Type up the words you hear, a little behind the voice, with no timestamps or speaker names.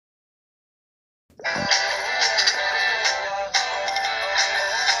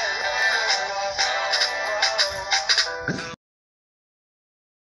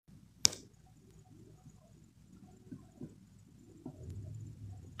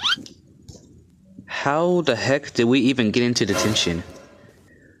How the heck did we even get into detention?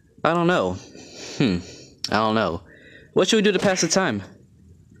 I don't know. I don't know. What should we do to pass the time?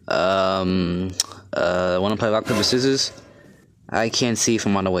 Wanna play rock, paper, scissors? I can't see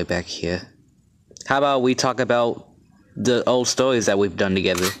from on the way back here. How about we talk about the old stories that we've done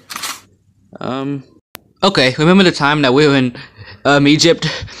together? Okay, remember the time that we were in, Egypt,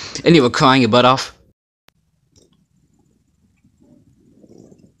 and you were crying your butt off?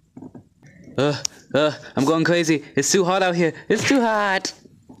 I'm going crazy. It's too hot out here. It's too hot.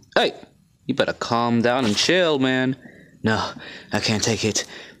 Hey, you better calm down and chill, man. No, I can't take it.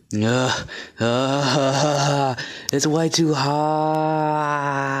 It's way too hot.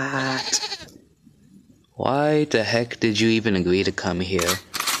 Why the heck did you even agree to come here?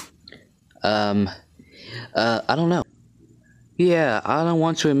 I don't know. Yeah, I don't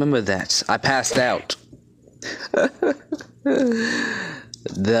want to remember that. I passed out.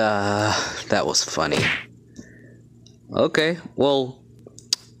 That was funny. Okay, well,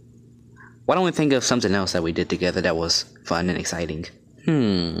 why don't we think of something else that we did together that was fun and exciting?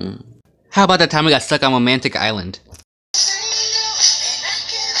 How about the time we got stuck on Romantic Island?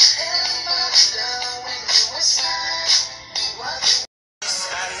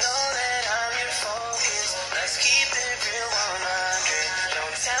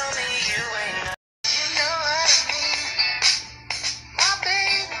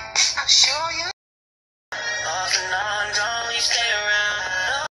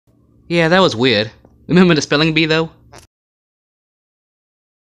 Yeah, that was weird. Remember the spelling bee though?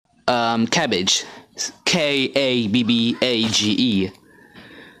 Cabbage. K-A-B-B-A-G-E.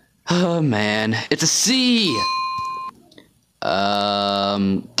 Oh man, it's a C!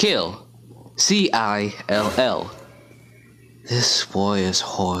 Kill. C-I-L-L. This war is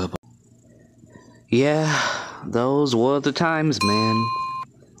horrible. Yeah, those were the times, man.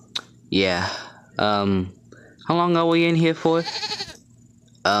 Yeah, how long are we in here for?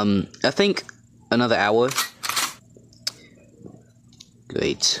 I think another hour.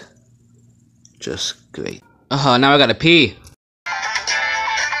 Great. Just great. Now I gotta pee.